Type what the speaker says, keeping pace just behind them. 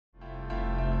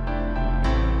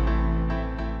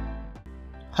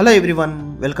Hello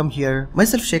everyone, welcome here.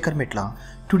 Myself Sekhar Metla.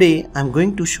 Today I'm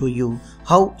going to show you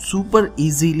how super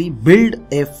easily build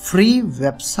a free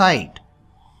website.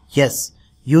 Yes,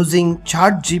 using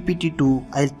ChatGPT 2,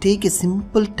 I'll take a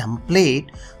simple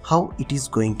template how it is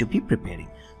going to be preparing.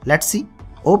 Let's see.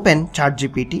 Open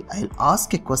ChatGPT. I'll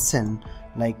ask a question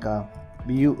like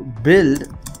you build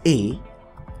a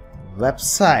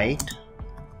website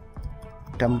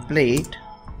template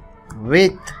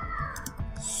with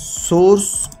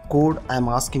source code. I'm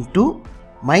asking to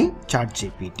my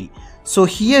ChatGPT. So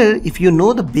here, if you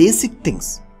know the basic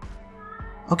things,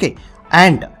 okay,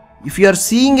 and if you are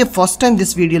seeing a first time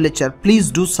this video lecture, please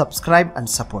do subscribe and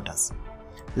support us.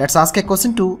 Let's ask a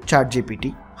question to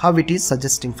ChatGPT, how it is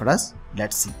suggesting for us.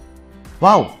 Let's see.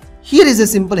 Wow, here is a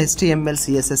simple HTML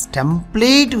CSS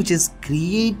template which is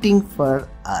creating for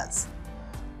us.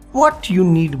 What you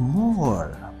need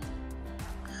more?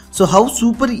 So how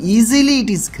super easily it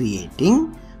is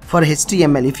creating for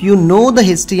HTML. If you know the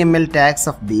HTML tags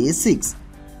of basics,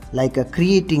 like a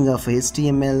creating of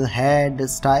HTML, head,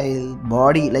 style,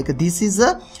 body, like this is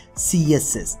a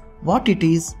CSS. What it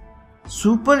is?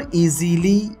 Super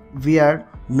easily we are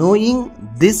knowing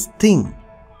this thing,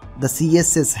 the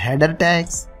CSS header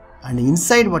tags, and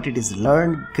inside what it is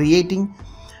creating,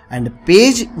 and a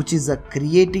page which is a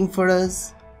creating for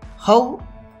us. How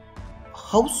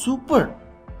super.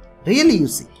 Really, you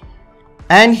see.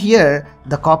 And here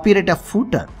the copyright of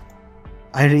footer.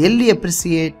 I really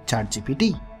appreciate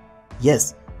ChatGPT.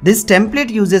 Yes, this template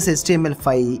uses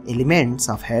HTML5 elements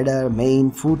of header,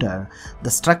 main, footer. The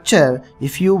structure,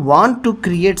 if you want to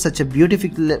create such a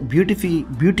beautifying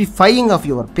of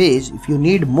your page, if you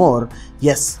need more,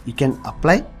 yes, you can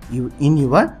apply in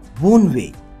your own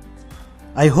way.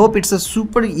 I hope it's a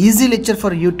super easy lecture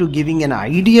for you to giving an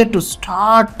idea to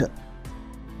start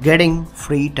getting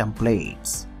free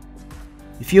templates.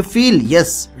 If you feel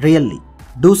yes, really,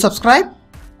 do subscribe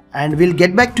and we'll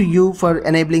get back to you for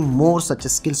enabling more such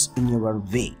skills in your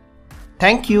way.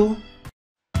 Thank you.